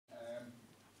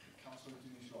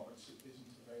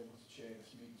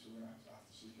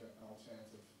seek an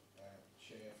alternative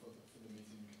chair for the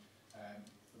meeting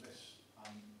for this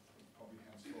and probably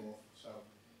henceforth. So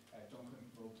Duncan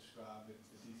will describe the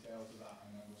details of that,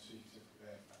 and then we'll seek to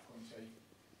appoint a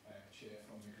chair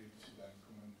from the group to then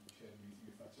come and chair the meeting,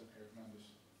 if that's okay with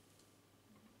members.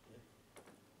 Yeah.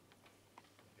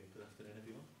 Okay, good afternoon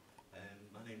everyone.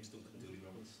 My name is Duncan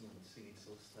Dooley-Robinson. I'm a senior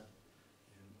solicitor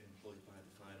employed by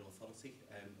the Fire Authority.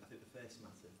 I think the first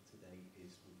matter today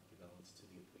is with regards to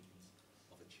the appointment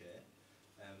of a chair.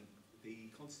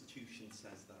 The Constitution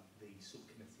says that the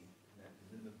subcommittee, the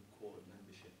minimum quorum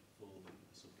membership for the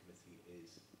subcommittee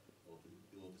is, or the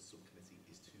subcommittee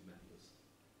is 2 members.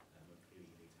 And clearly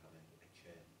you need to have a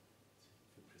chair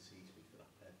for procedurally for that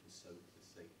purpose. So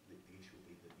the issue will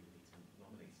be that you need to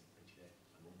nominate a chair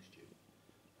amongst you,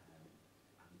 and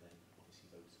then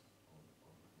obviously vote on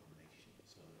that nomination.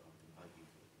 So I would invite you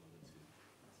for the moment to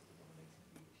answer the nominating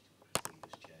who you wish to proceed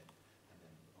as chair, and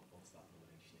then once that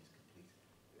nomination is complete,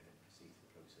 proceed to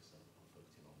the process of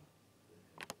voting on that.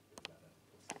 Whoever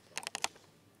puts the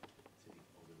to the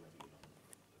order whether you're on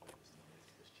whoever's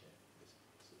nominated as chair for this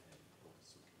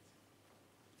subcommittee.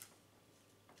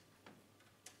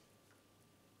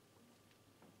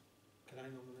 Can I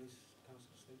nominate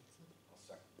Councillor Stapleton? I'll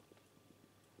second.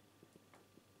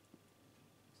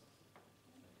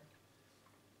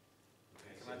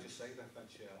 Okay, Can I just say that,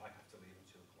 Chair, I have to leave at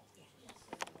 2 o'clock.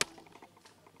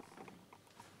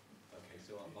 Okay,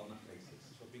 so on that basis,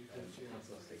 So be clear, Chair.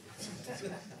 Councillor Stapleton, the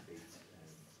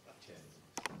chairman.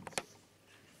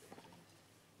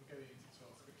 We'll get you to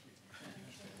talk quickly.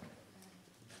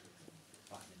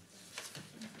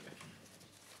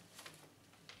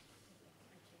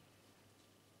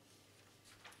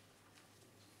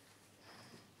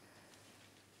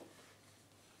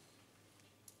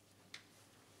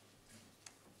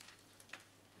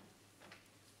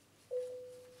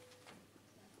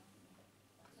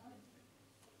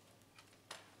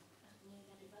 Afternoon,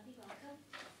 everybody. Welcome.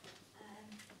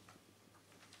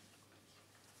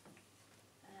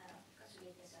 I've got to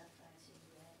read this out prior to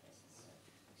business, so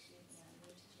excuse me, I'm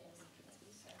new to chair the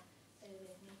committee, so bear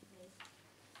with me, please.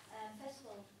 First of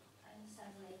all, I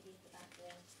understand the lady at the back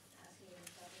there has hearing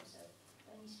problem, so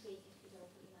when you speak, if you don't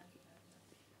put your microphone on.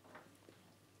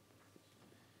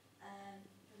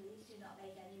 Please do not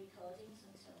make any recordings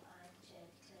until I declare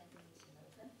the meeting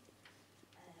open.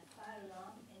 Fire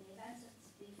alarm. In the event that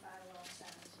the fire alarm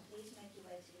sounds, please make your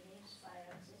way to the nearest fire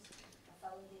exit and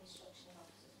follow the instruction of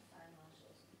officers and fire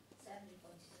marshals. 70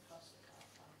 points across the car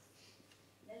park.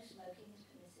 No smoking is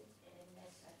permitted in a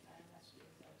Merseyside Fire and Rescue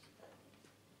Authority building.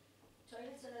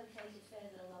 Toilets are located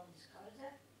further along this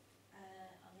corridor,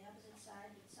 on the opposite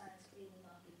side, with signs clearly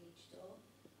marking each door.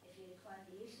 If you require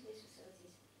the use of these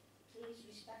facilities, please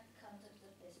respect the conduct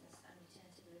of business and return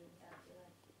to the room without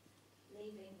delay.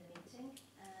 Leaving the meeting,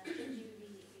 should you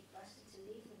be requested to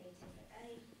leave the meeting for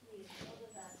any reason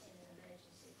other than in an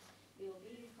emergency, you will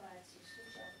be required to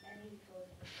switch off any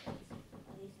recording equipment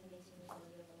and leave the meeting with all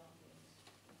your belongings.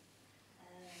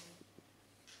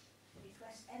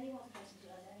 Request anyone present who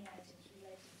has any items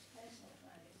relating to personal,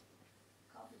 private,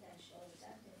 confidential or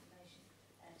exempt information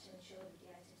to ensure that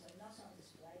the items are not on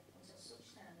display until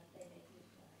such time that they may be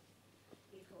required.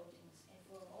 Recordings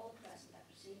inform all present that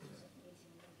proceedings of the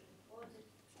meeting will be recorded.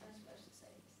 Am I supposed to say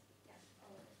this? Yes,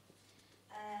 all of it.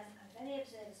 And if any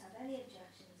observers have any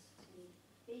objections to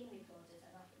being recorded,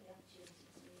 and offer the opportunity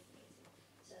to leave the meeting.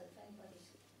 So if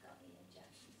anybody's got any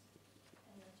objections?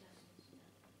 Any objections? No.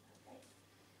 Okay.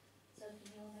 So can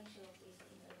you all make sure please that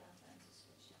you know that phones are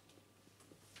switched off?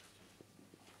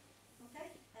 Okay.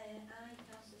 I,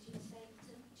 Councillor Jean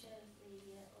Stapleton, Chair of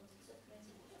the Audit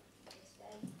Subcommittee, here today,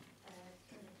 declare the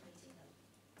meeting open.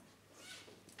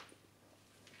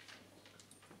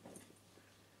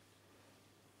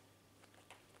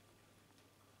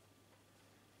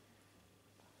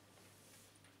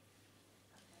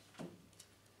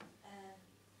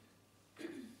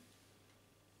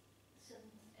 Some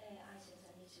items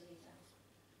I need to read out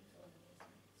before the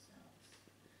meeting starts.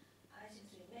 Item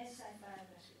 3, Merseyside Fire and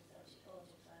Rescue Authority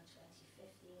Audit Plan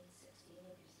 2015-16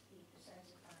 will be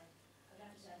presented by a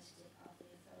representative of the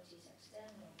authority's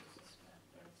external auditors,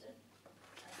 Brennan.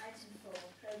 Item 4,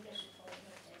 Progress Report and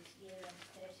Update year-end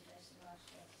 31st of March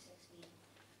 2016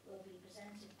 will be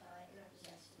presented by a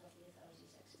representative of the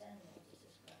authority's external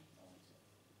auditors, Brennan.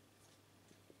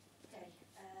 Okay,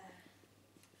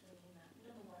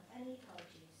 number 1, any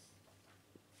apologies?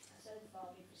 So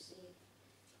far we've received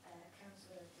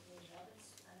Councillor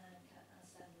Roberts, and I'm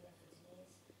standing in for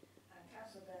Denise, and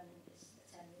Councillor Brennan is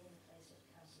attending in the place of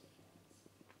Councillor Cairns.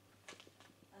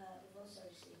 We've also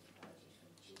received apologies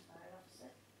from the Chief Fire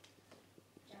Officer,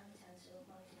 Jan Tensel,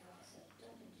 Monitoring Officer,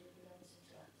 Duncan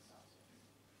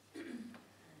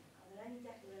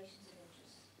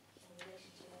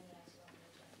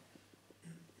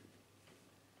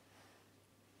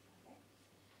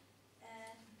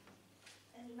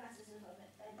matters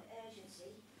of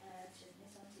urgency to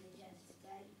admit onto the agenda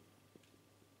today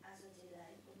as a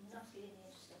delay would not be in the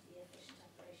interest of the efficient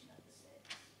operation of the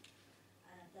service.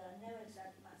 There are no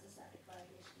exempt matters that require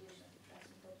the exclusion of the press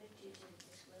and public due to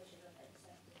the disclosure of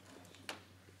exempt information.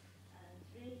 And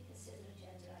 3, consider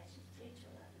agenda items 3 to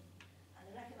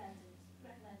 11 and the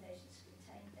recommendations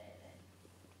contained therein,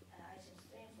 items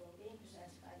 3 and 4 being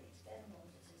presented by the external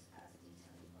auditors as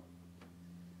detailed above.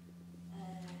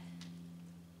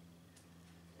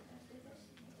 Don't do this.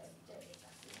 Don't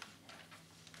exactly.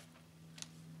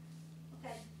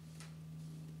 Okay.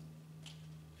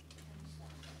 Can we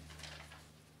start?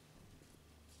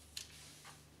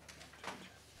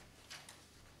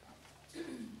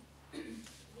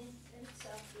 Minutes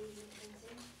of the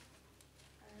meeting,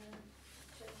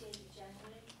 28th of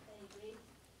January, they agreed.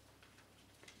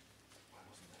 I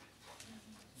wasn't there.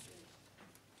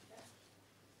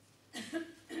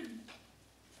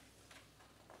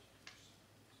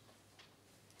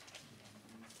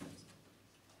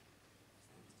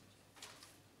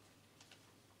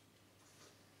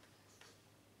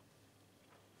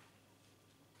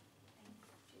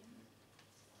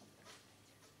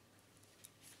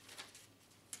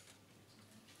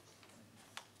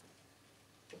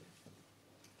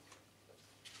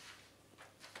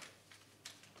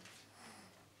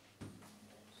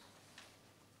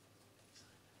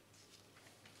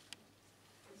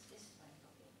 This is my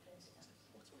copy printed out.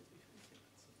 What's with you?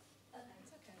 Okay.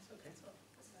 It's okay. It's okay. It's all right.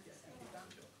 That's what I Yeah, said. keep it down,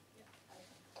 Joe.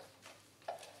 Okay.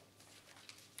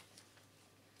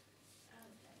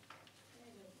 Okay,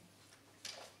 bear with me.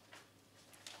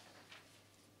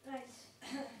 Right.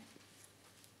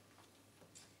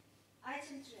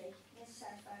 Item 3,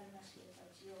 Merseyside Fire and Rescue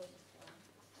Authority audit plan.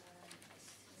 This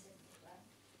is considered the plan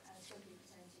and it's going to be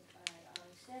presented by our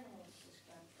external auditors,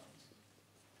 Grant Fund.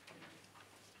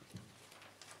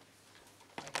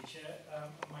 Thank you, Chair.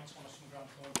 I'm Mike Thomas from Grant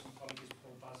Thornton, and colleague is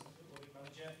Paul Basil, the Audit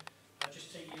Manager. I'll just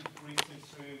take you briefly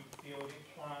through the audit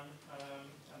plan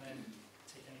and then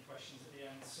take any questions at the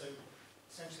end. So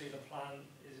essentially the plan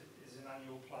is an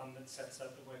annual plan that sets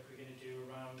out the work we're going to do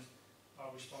around our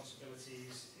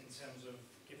responsibilities in terms of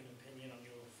giving an opinion on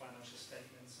your financial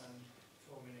statements and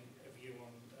forming a view on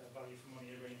value for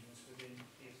money arrangements within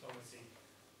the authority.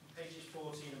 On pages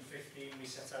 14 and 15 we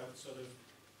set out sort of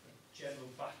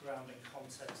general background and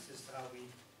context as to how we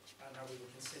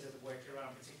would consider the work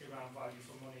around, particularly around value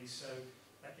for money. So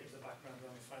that gives the background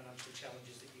around the financial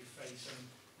challenges that you face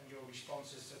and your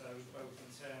responses to those, both in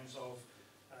terms of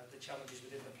the challenges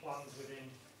within the plans within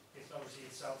the authority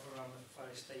itself around the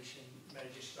fire station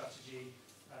merger strategy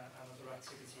and other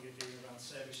activity you're doing around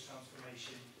service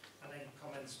transformation, and then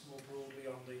comments more broadly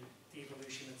on the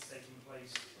evolution that's taking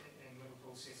place in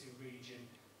Liverpool City region,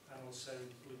 and also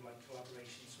with like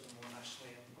collaboration sort of more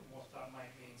nationally and what that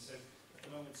might mean. So at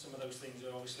the moment some of those things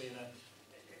are obviously in a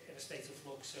state of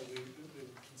flux, so we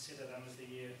will consider them as the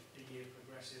year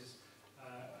progresses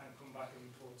and come back and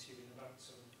report to you in about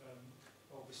sort of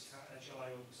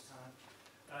July, August time.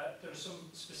 There are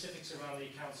some specifics around the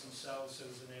accounts themselves, so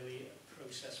there's an early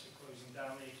process for closing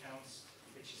down the accounts,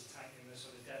 which is tightening the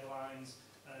sort of deadlines,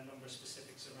 and a number of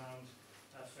specifics around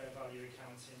fair value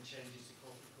accounting, changes to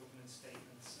corporate governance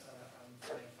statements, and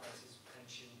firefighters'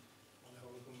 pension and the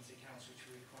whole of government accounts, which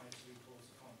we're required to report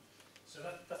upon. So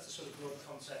that's the sort of broad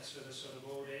context for the sort of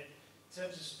audit. In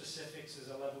terms of specifics,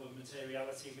 there's a level of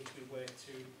materiality which we work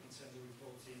to in terms of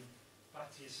reporting back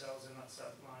to yourselves, and that's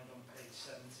outlined on page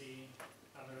 17.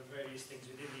 And there are various things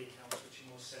within the accounts which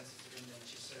are more sensitive in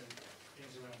nature, so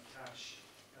things around cash,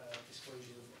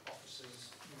 disclosure of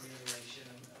officers, remuneration,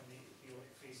 and the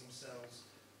audit fees themselves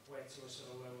work to a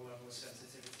sort of lower level of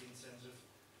sensitivity in terms of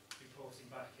reporting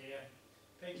back here.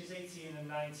 Pages 18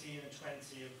 and 19 and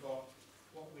 20 have got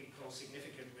what we call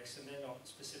significant risks, and they're not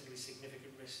specifically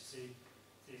significant risks to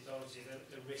the authority,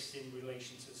 they're risks in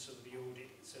relation to sort of the audit,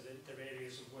 so they're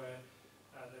areas of where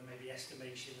there may be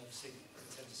estimation of in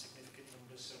terms of significant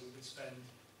numbers, so we would spend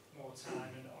more time.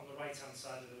 And on the right hand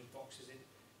side of those boxes it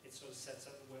sort of sets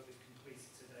out the work we've completed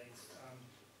to date.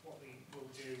 What we will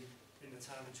do in the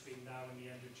time between now and the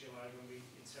end of July, when we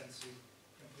intend to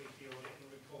complete the audit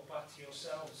and report back to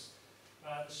yourselves.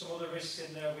 There's some other risks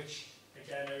in there which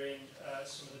again are in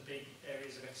some of the big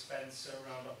areas of expense, so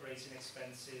around operating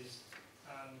expenses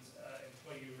and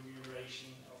employee remuneration.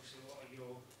 Obviously a lot of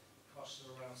your costs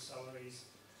are around salaries,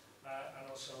 and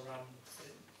also around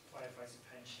firefighter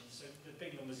pensions. So the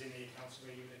big numbers in the accounts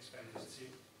where you would expect us to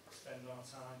spend our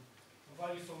time. On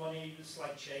value for money, a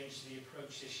slight change to the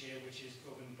approach this year, which is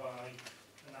governed by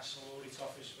the National Audit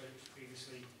Office, where it was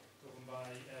previously governed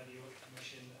by the Audit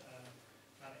Commission,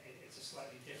 and it's a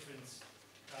slightly different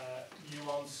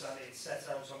nuance understand it, it's set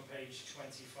out on page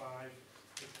 25,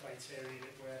 the criteria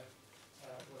that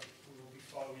we will be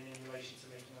following in relation to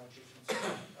making our judgments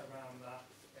around that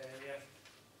area.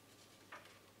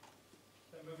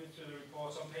 Then moving through the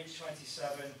report, on page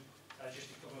 27,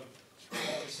 just a couple of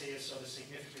what we see as sort of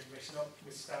significant risks,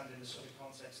 notwithstanding the sort of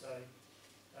context I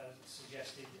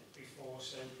suggested before.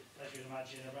 So, as you'd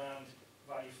imagine, around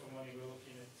value for money, we're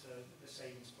looking at the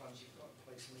savings plans you've got in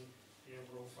place and the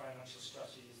overall financial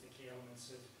strategy is the key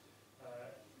elements of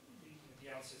the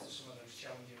answer to some of those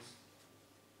challenges,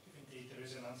 if indeed there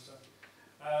is an answer.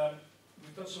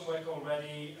 We've done some work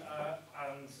already,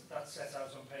 and that's set out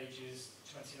on pages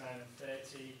 29 and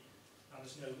 30, and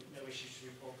there's no issues to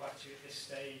report back to you at this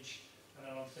stage. And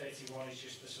then on 31 is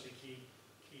just the sort of key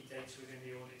dates within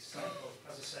the audit cycle.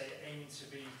 As I say, aiming to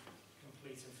be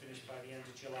complete and finished by the end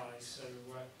of July, so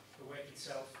the work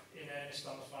itself in earnest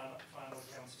on the final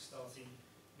accounts is starting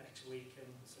next week,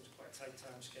 and so it's quite a tight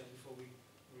time scale before we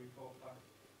report back.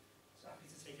 So happy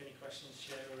to take any questions,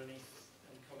 Chair, or any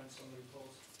comments on the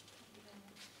report. Thank you very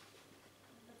much.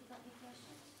 Have you got any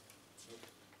questions?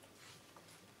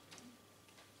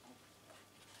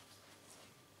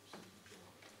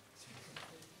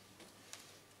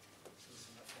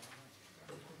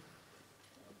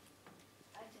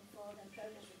 Item 4, then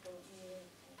progress report.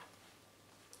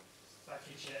 Thank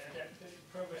you, Chair. Again, the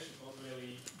progress report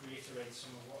really reiterates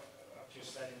some of what I've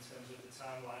just said in terms of the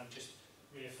timeline, just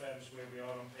reaffirms where we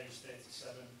are on page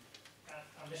 37.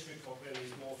 And this report really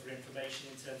is more for information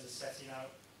in terms of setting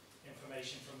out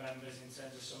information from members in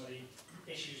terms of some of the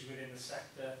issues within the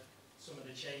sector, some of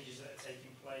the changes that are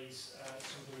taking place,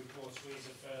 some of the reports we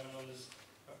as a firm and others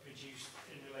have produced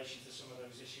in relation to some of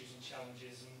those issues and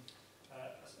challenges. And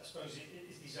I suppose it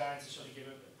is designed to sort of give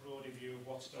a broader view of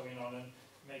what's going on and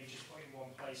maybe just put in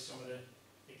one place some of the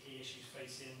key issues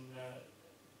facing the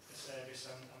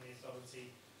service and the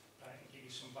authority, and give you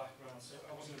some background. So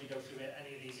I wasn't going to go through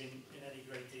any of these in any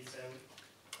great detail.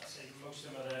 I say most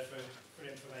of them are there for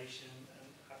information, and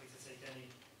happy to take any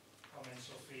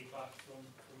comments or feedback from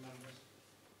members.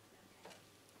 Okay.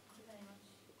 Thank you very much.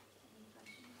 Any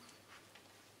questions?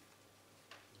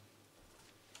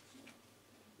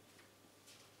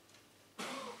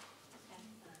 Okay,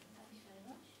 fine. Thank you very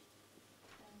much.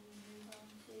 Then we move on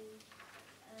to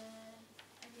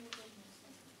any business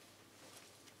thing.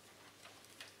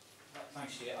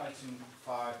 Thanks, Chair. Item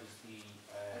 5 is the...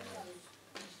 Sorry,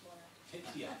 just one.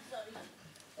 yeah. Sorry.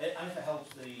 And if it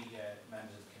helps the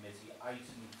members of the committee,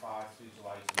 item 5 through to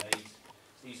item 8,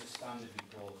 these are standard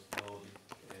reports the audit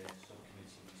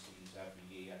subcommittee receives every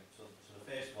year. So the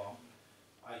first one,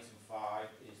 item 5,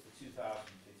 is the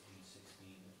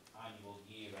 2015-16 annual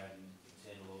year-end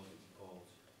internal audit report.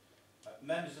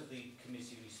 Members of the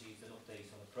committee received an update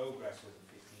on the progress of the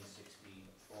 15-16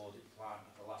 audit plan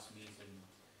at the last meeting.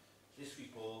 This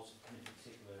report, and in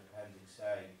particular Appendix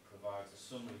A, provides a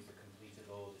summary of the completed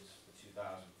audits for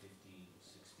 2015-16.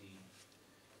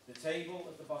 The table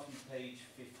at the bottom of page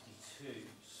 52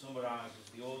 summarises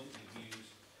the audit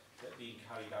reviews that are being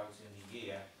carried out in the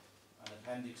year, and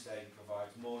Appendix A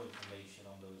provides more information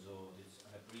on those audits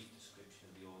and a brief description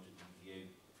of the audit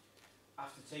review.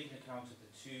 After taking account of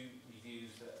the 2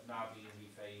 reviews that have now been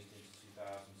rephased into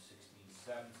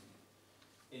 2016-17,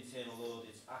 internal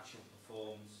audit's actual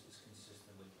performance is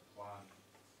consistent with the plan.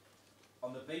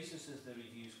 On the basis of the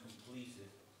reviews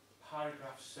completed,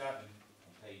 paragraph 7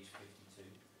 on page 52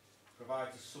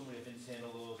 provides a summary of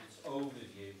internal audit's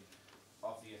overview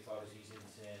of the authority's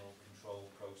internal control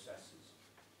processes.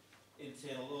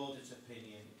 Internal audit's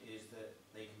opinion is that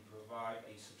they can provide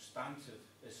a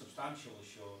substantial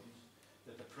assurance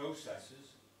that the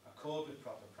processes, accord with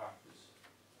proper practice,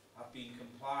 have been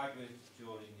complied with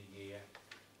during the year,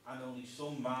 and only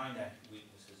some minor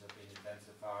weaknesses have been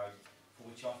identified for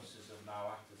which officers have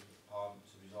now acted with the Department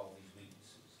to resolve these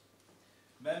weaknesses.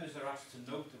 Members are asked to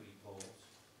note the report,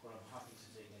 but I'm happy to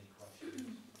take any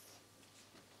questions.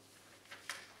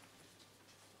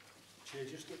 Chair,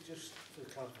 just for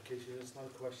clarification, it's not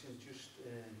a question, just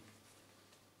do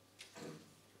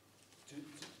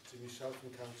myself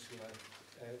and Councillor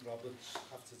Roberts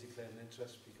have to declare an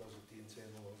interest because of the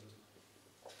internal audit?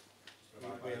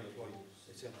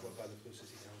 It's employed by the Liverpool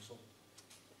City Council.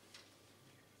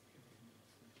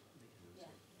 Yeah.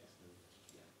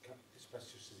 It's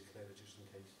best just to declare it just in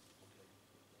case.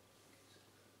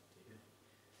 Okay.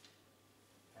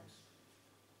 Thanks.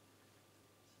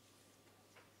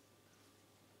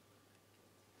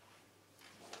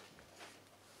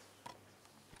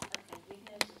 Okay, we've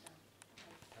noted that.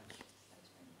 Okay. Thanks. Thanks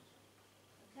very much.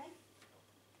 Okay.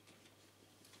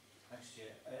 Thanks,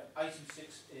 Chair. Item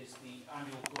 6 is the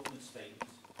annual governance statement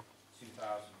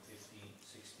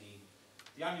 2015-16.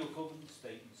 The annual governance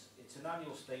statements, it's an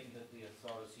annual statement that the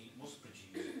authority must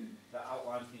produce that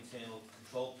outlines the internal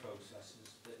control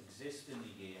processes that exist in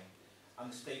the year, and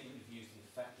the statement reviews the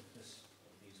effectiveness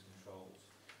of these controls.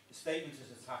 The statement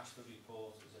is attached to the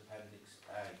report as Appendix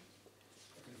A.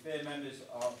 If you refer members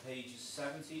on pages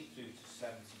 70 through to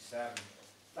 77,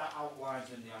 that outlines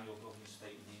in the annual governance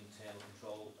statement the internal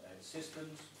control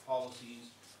systems,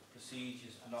 policies,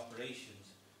 procedures and operations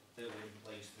that were in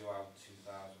place throughout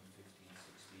 2015-16.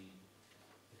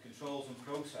 The controls and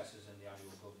processes in the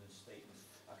annual governance statement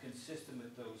are consistent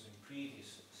with those in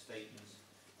previous statements,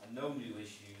 and no new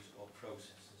issues or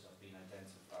processes have been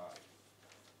identified.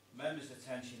 Members'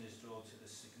 attention is drawn to the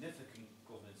significant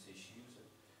governance issues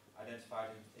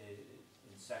identified in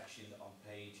section on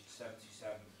page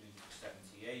 77 through to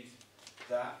 78,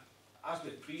 that, as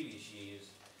with previous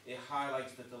years, it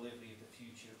highlights the delivery of the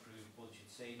future approved budget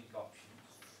saving options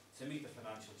to meet the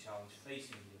financial challenge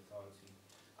facing the authority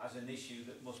as an issue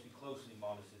that must be closely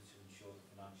monitored to ensure the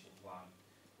financial plan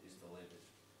is delivered.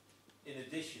 In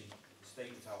addition, the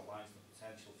statement outlines the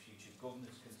potential future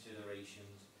governance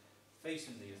considerations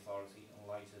facing the authority in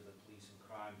light of the Police and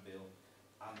Crime Bill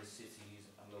and the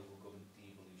Cities and Local Government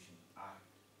Devolution Act.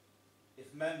 If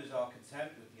members are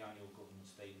content with the annual governance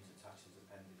statement attached as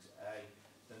Appendix A,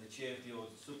 then the Chair of the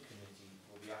Audit Subcommittee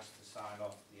will be asked to sign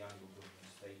off the annual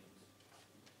governance statement.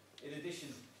 In addition,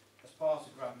 as part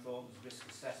of Grant Thornton's risk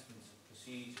assessment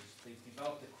procedures, they've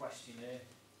developed a questionnaire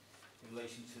in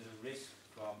relation to the risk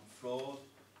from fraud,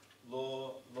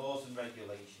 laws and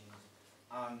regulations,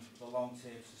 and the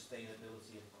long-term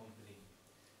sustainability of the company.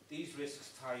 These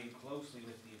risks tie in closely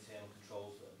with the internal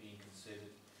controls that are being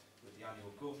considered with the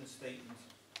annual governance statement,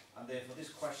 and therefore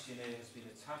this questionnaire has been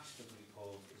attached to the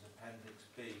report as Appendix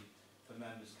B for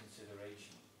members'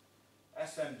 consideration.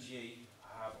 SMG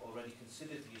have already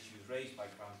considered the issues raised by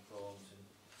Grant Thornton,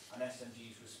 and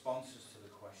SMG's responses to the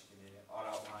questionnaire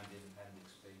are outlined in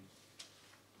Appendix B.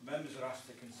 Members are asked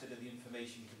to consider the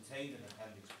information contained in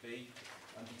Appendix B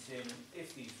and determine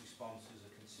if these responses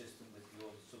are consistent with the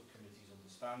Audit Subcommittee's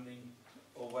understanding,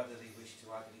 or whether they wish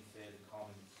to add any further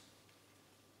comments.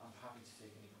 I'm happy to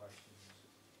take any questions.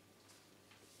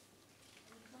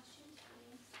 Any questions,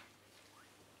 please?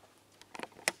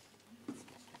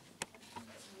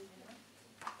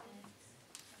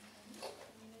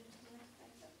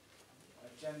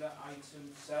 Agenda item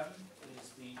 7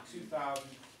 is the 2016-17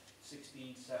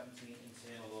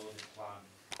 internal audit plan.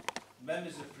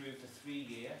 Members approved the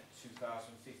 3-year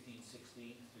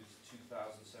 2015-16 through to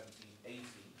 2017-18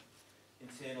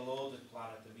 internal audit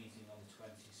plan at the meeting on the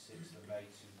 26th of May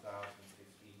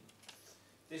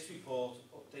 2015. This report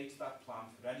updates that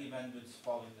plan for any amendments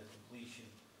following the completion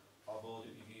of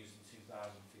audit reviews in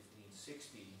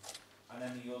 2015-16 and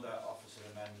any other officer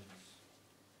amendments.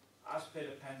 As per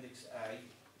Appendix A,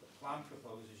 the plan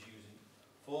proposes using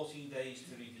 14 days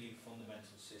to review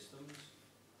fundamental systems,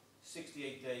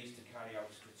 68 days to carry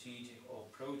out strategic or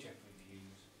project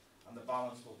reviews, and the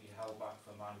balance will be held back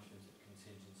for management of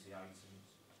contingency items.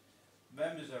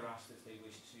 Members are asked if they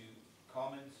wish to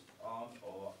comment on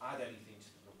or add anything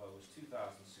to the proposed 2016-17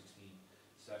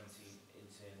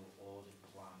 internal audit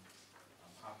plan.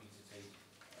 I'm happy to take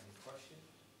any questions.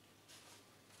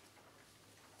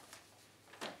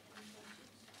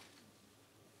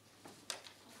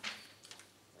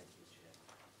 Thank you, Chair.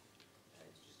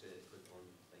 It's just a quick one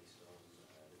based on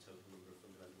the total number of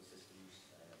fundamental systems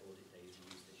audit days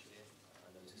we used this year.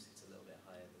 I noticed it's a little bit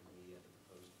higher than the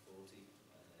proposed 40.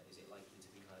 Is it likely to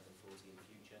be higher than 40 in the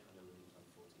future? I know we've done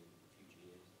 40 in future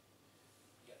years.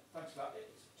 Yeah, thanks for that.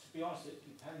 To be honest, it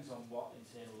depends on what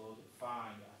internal audit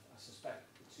find. I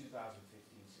suspect the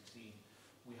 2015-16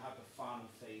 we had the final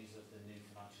phase of the new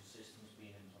financial systems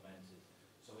being implemented.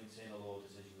 So internal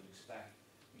audits, as you would expect,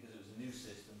 because it was a new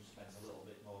system, spent a little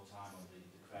bit more time on the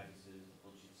creditors, the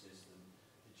budget system,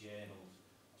 the journals.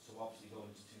 So obviously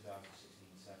going into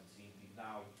 2016-17, we've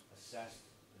now assessed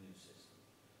the new system.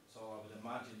 So I would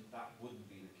imagine that wouldn't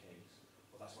be the case,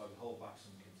 but that's why we hold back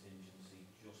some contingency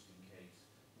just in case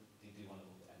they do want to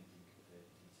look at anything further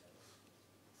detail.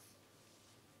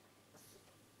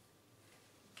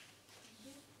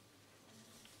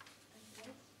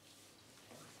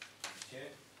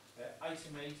 Chair,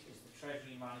 item 8 is the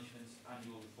Treasury Management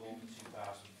Annual Report for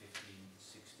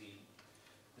 2015-16.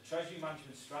 The Treasury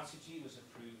Management Strategy was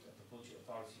approved at the Budget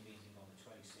Authority meeting on the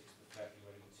 26th of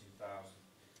February 2015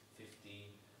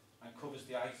 and covers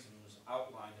the items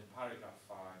outlined in paragraph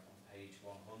 5 on page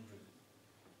 100.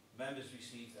 Members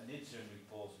received an interim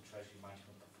report on Treasury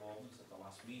Management performance at the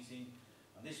last meeting,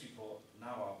 and this report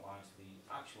now outlines the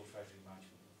actual Treasury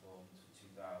Management performance for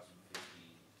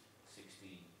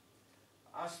 2015-16.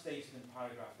 As stated in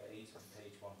paragraph 8 on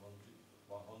page 100,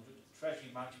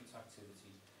 Treasury management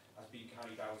activity has been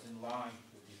carried out in line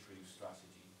with the approved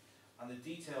strategy, and the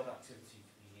detailed activity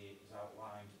for the year is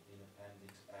outlined in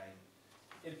Appendix A.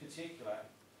 In particular,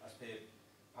 as per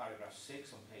paragraph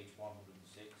 6 on page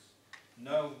 106,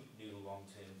 no new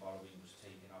long-term borrowing was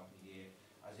taken out in the year,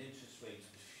 as interest rates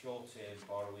for short-term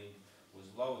borrowing was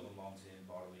lower than long-term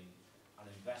borrowing, and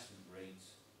investment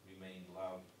rates remained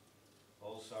low.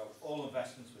 Also, all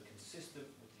investments were consistent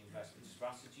with the investment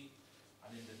strategy,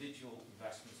 and individual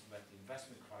investments met the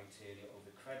investment criteria of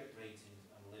the credit ratings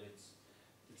and limits.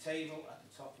 The table at the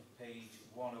top of page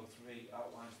 103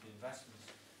 outlines the investments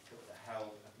that were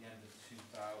held at the end of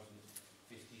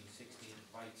 2015-16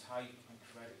 by type and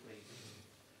credit rating.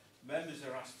 Members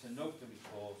are asked to note the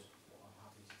report, but I'm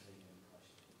happy to take any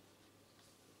questions.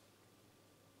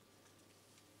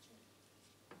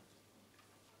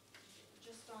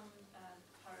 Just on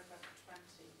paragraph 20,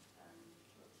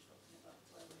 we're talking about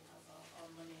where we have our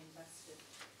money invested.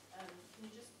 Can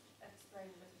you just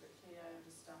explain a little bit clearly? I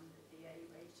understand the A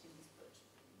ratings, but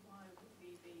why would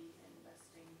we be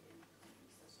investing in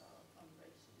companies that are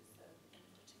unrated? Is there any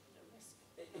particular risk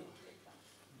with that?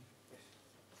 Yes,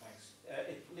 thanks.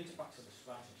 It links back to the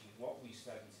strategy, what we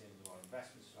said in terms of our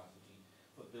investment strategy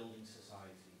for building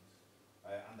societies,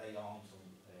 and they aren't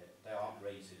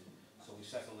rated. So we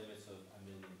set a limit of £1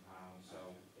 million.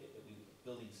 So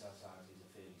building societies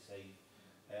are fairly safe,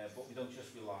 but we don't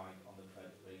just rely on the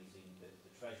credit rating. The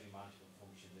treasury management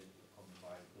function that is accompanied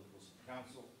by Liverpool City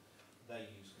Council, they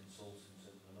use consultants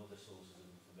and other sources of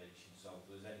information. So if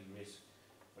there's any risk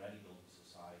for any building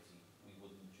society, we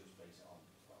wouldn't just base it on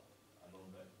an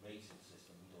unrated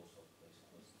system. We'd also base it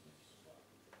on this as well.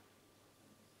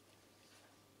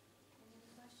 Any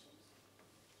other questions?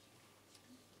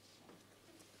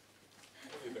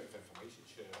 Only a bit of information,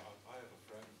 Chair. I have a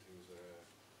friend who's a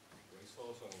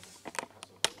racehorse owner. Has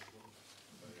a horse run.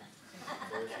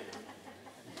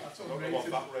 That's I don't know what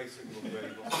that racing will be, but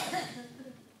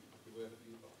be worth a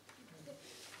few bucks.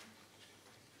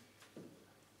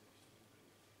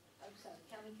 Oh, sorry,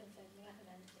 can we confirm the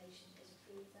recommendation is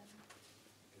approved then?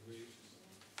 Agreed.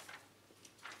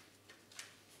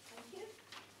 Thank you.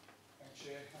 Thanks,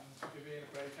 Chair. And to give you a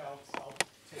break, I'll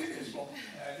take this one.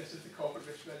 This is the corporate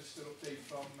risk register update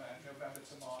from November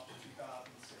to March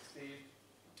 2016.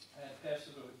 The purpose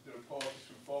of the report is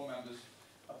to inform members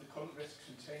of the current risks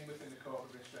contained within the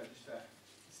corporate risk register,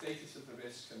 the status of the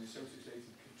risks and the associated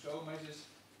control measures,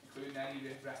 including any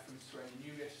reference to any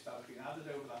new risks that have been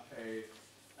added over that period,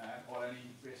 or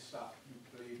any risks that you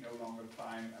believe no longer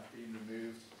apply have been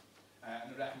removed.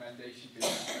 And the recommendation being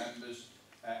that members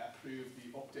approve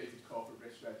the updated corporate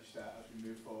risk register as we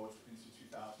move forward into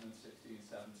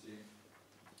 2016-17.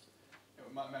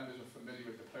 Members are familiar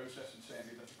with the process, and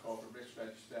certainly that the corporate risk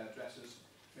register addresses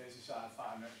Merseyside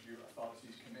Fire and Rescue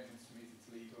Authority's commitments to meet its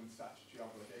legal and statutory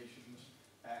obligations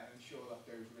and ensure that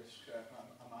those risks are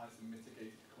managed and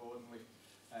mitigated accordingly.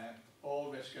 All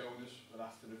risk owners will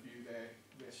have to review their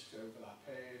risks over that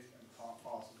period, and part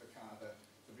of the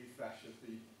the refresh of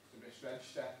the risk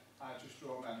register. I just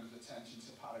draw members' attention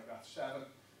to paragraph 7,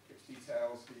 which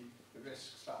details the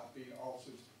risks that have been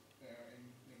altered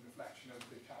in reflection of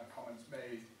the comments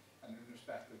made and in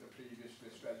respect of the previous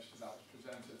risk register that was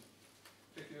presented,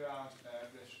 particularly around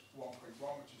risk 1.1,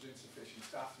 which is insufficient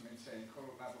staff to maintain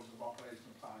current levels of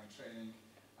operational planning, training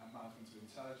and management of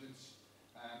intelligence.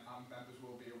 And members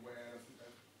will be aware of the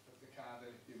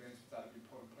arrangements that have been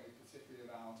put in place, particularly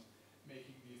around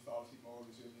making the authority more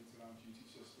resilient around duty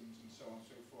systems and so on and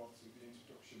so forth, to the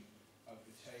introduction of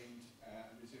retained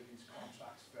resilience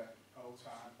contracts for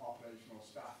whole-time operational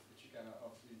staff, which again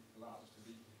obviously allows us to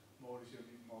be more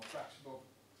resilient, more flexible.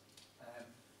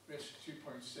 Risk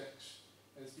 2.6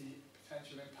 is the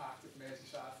potential impact of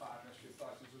Merseyside Fire and Rescue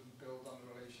Authority doesn't build on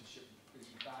the relationship with the Police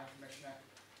and Crime Commissioner.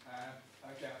 And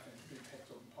again, I think it's been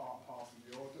picked up in part of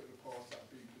the audit reports that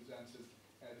have been presented,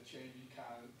 the changing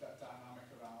dynamic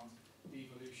around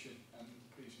devolution and the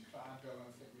Police and Crime Bill,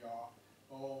 and I think we are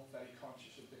all very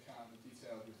conscious of the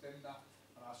details within that,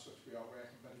 and as such we are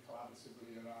working very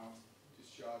collaboratively around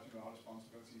discharging our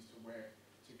responsibilities to work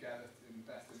together in the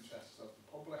best interests of the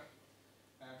public.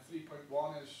 3.1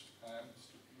 is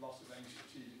loss of any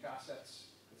strategic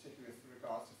assets, particularly with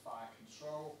regard to fire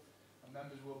control. And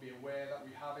members will be aware that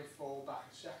we have a fallback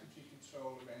secondary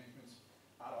control arrangement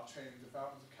at our Training and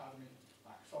Development Academy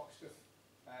at Croxteth.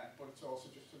 But it's also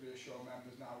just to reassure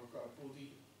members now we've got a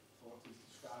buddy, or what is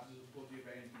described as a buddy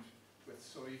arrangement with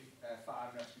Surrey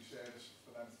Fire and Rescue Service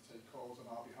for them to take calls on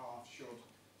our behalf should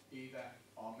either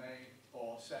our main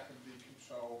or secondary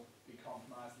control be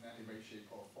compromised in any way, shape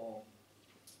or form.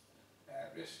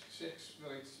 Risk 6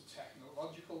 relates to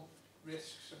technological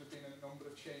risks, and there have been a number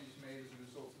of changes made as a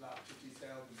result of that, which are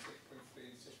detailed in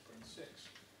 6.3 and 6.6,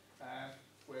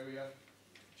 where we are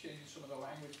changing some of the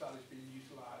language that is being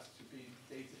utilised to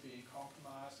data being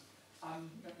compromised. And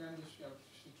members, just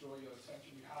to draw your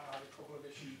attention, we have had a couple of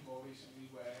issues more recently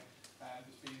where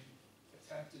there's been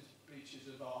attempted breaches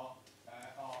of our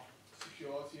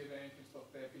security arrangements, but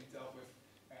they've been dealt with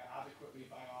adequately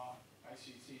by our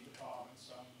ICT departments,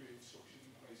 and we have structures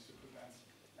in place to prevent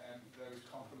those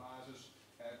compromises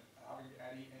having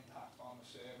any impact on the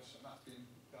service, and that's been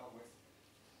dealt with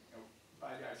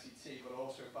by the ICT, but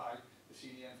also by the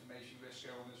senior information risk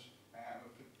owners who have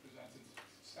presented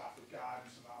staff with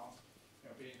guidance around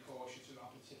being cautious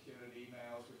around particular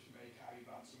emails which may carry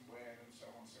ransomware and so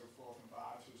on and so forth, and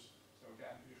viruses. So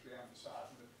again, usually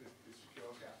emphasising the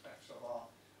security aspects of our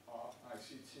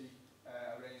ICT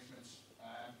arrangements.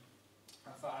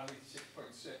 And finally,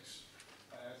 6.6,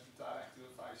 the Director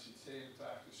of ICT and the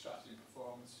Director of Strategy and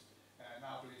Performance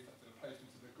now believe that the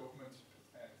replacement of the government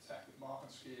protected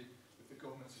market scheme with the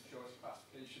government security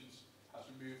classifications has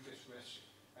removed this risk,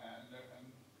 and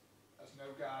as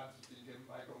no guidance has been given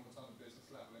by government on the business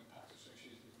level impact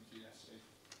associated with the GSC.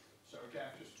 So again,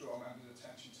 just draw members'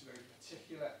 attention to those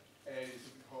particular areas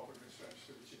of the corporate risk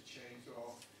register which have changed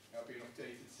or been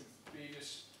updated since the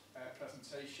previous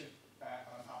presentation, and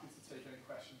I'm happy to take any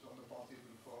questions on the body of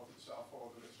the report itself or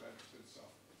the risk register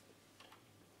itself.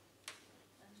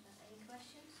 Any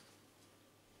questions?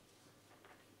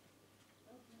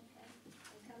 Oh, okay.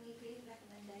 And can we agree with the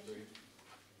recommendation?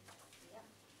 Yep.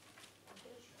 Thank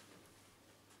you.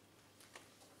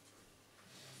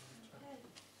 Okay.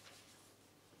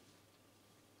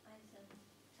 Item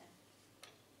 10.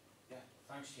 Yeah,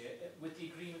 thanks, Chair. With the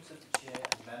agreement of the Chair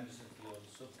and members of the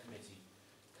Audit Subcommittee,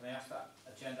 can I ask that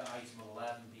agenda item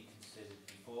 11 be considered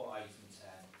before item 10,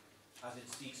 as it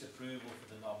seeks approval for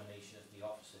the nomination of the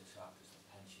officer to act as the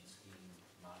pension scheme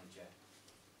manager?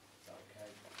 Is that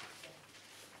okay?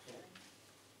 So,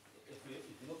 if we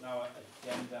look now at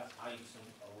agenda item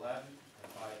 11, the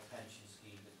Fire Pension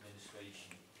Scheme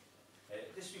Administration.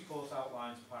 This report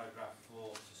outlines paragraph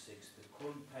 4 to 6, the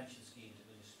current pension scheme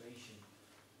administration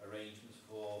arrangements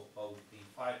for both the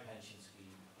fire pension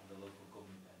scheme and the local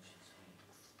government pension scheme.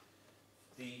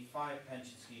 The fire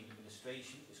pension scheme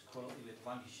administration is currently with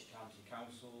Lancashire County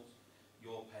Council's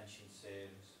Your Pension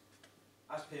Service.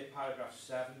 As per paragraph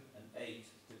 7 and 8,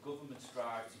 the government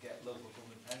strives to get local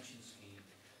government pension scheme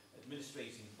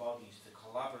administrating bodies to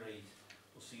collaborate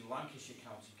will see Lancashire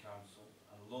County Council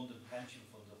and London Pension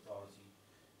Fund Authority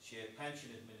share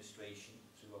pension administration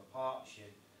through a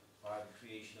partnership by the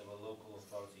creation of a local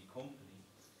authority company,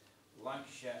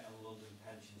 Lancashire and London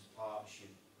Pensions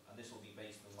Partnership, and this will be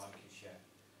based in Lancashire.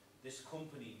 This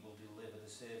company will deliver the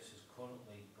services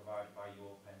currently provided by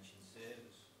Your Pension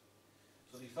Service.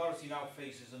 So the authority now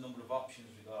faces a number of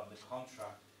options regarding the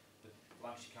contract with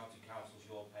Lancashire County Council's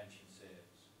Your Pension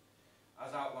Service.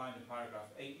 As outlined in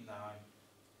paragraph 8 and 9,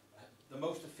 the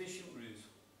most efficient route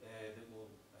that will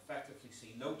effectively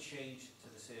see no change to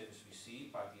the service received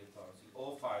by the authority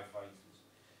or firefighters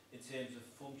in terms of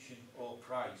function or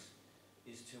price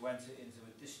is to enter into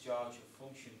a discharge of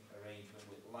function arrangement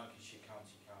with Lancashire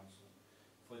County Council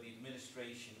for the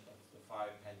administration of the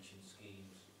fire pension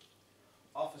schemes.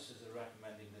 Officers are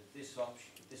recommending that this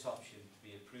option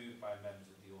be approved by members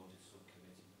of the Audit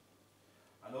Subcommittee.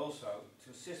 And also, to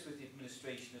assist with the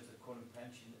administration of the current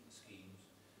pension schemes,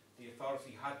 the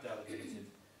authority had delegated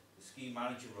the scheme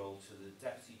manager role to the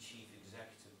Deputy Chief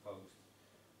Executive post,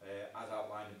 as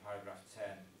outlined in paragraph 10.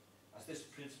 As this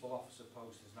principal officer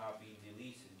post has now been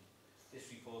deleted,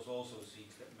 this report also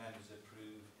seeks that members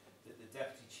approve that the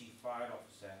Deputy Chief Fire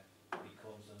Officer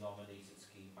becomes the nominated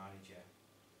scheme manager.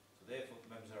 So therefore,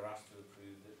 members are asked to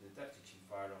approve that the Deputy Chief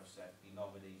Fire Officer be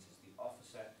nominated as the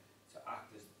officer to act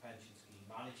as the pension scheme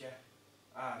manager,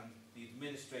 and the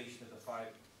administration of the fire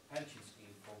pension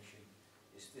scheme function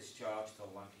is discharged to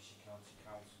Lancashire County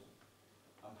Council.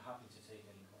 I'm happy to take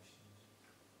any questions.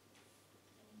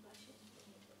 Any questions?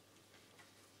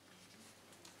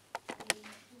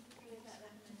 Approve that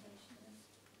recommendation.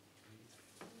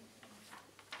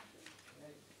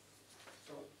 Okay.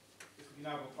 So if we can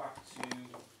now go back to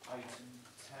item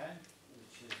 10,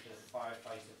 which is the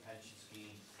firefighter pension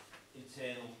scheme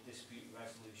internal dispute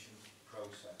resolution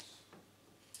process.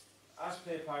 As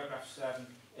per paragraph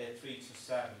 3 to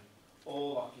 7,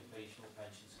 all occupational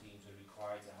pension schemes are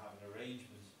required to have an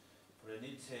arrangement for an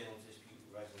internal dispute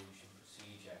resolution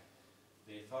procedure.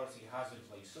 The authority has in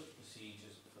place such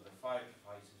procedures for the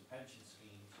firefighters' pension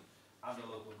schemes and the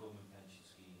local government pension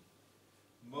scheme.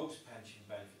 Most pension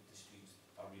benefit disputes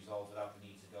are resolved without the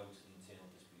need to go to the internal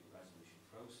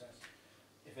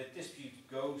If a dispute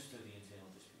goes to the internal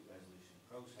dispute resolution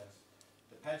process,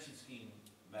 the pension scheme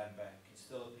member can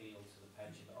still appeal to the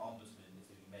pension ombudsman if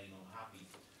they remain unhappy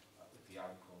with the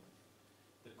outcome.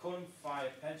 The current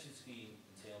fire pension scheme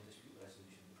internal dispute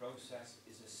resolution process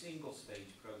is a single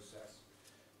stage process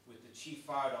with the chief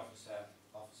fire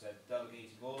officer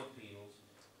delegating all appeals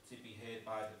to be heard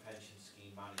by the pension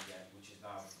scheme manager, which is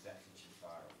now the deputy chief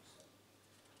fire officer.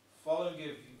 Following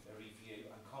a review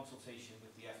and consultation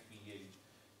with the FBU,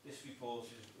 this report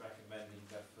is recommending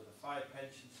that for the fire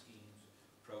pension schemes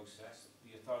process,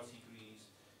 the authority agrees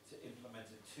to implement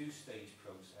a two-stage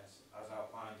process as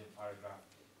outlined in paragraph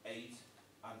 8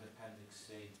 and Appendix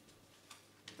C.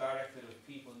 The Director of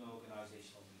People and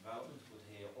Organisational Development would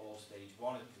hear all Stage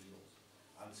 1 appeals,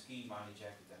 and the Scheme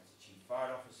Manager, the Deputy Chief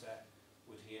Fire Officer,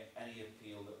 would hear any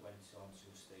appeal that went on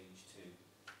to Stage 2.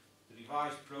 The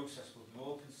revised process will be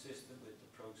more consistent with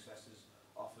the processes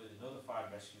offered in other fire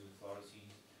and rescue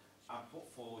authorities and put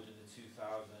forward in the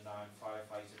 2009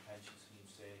 Firefighter Pension Scheme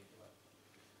Circular.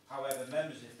 However,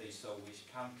 members, if they so wish,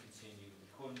 can continue with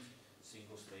the current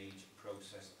single-stage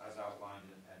process as outlined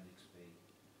in Appendix B.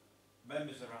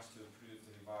 Members are asked to approve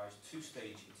the revised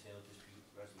two-stage internal dispute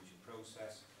resolution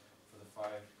process for the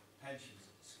fire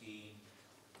pensions scheme,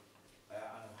 and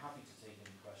I'm happy to take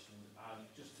any questions.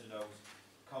 And just to note,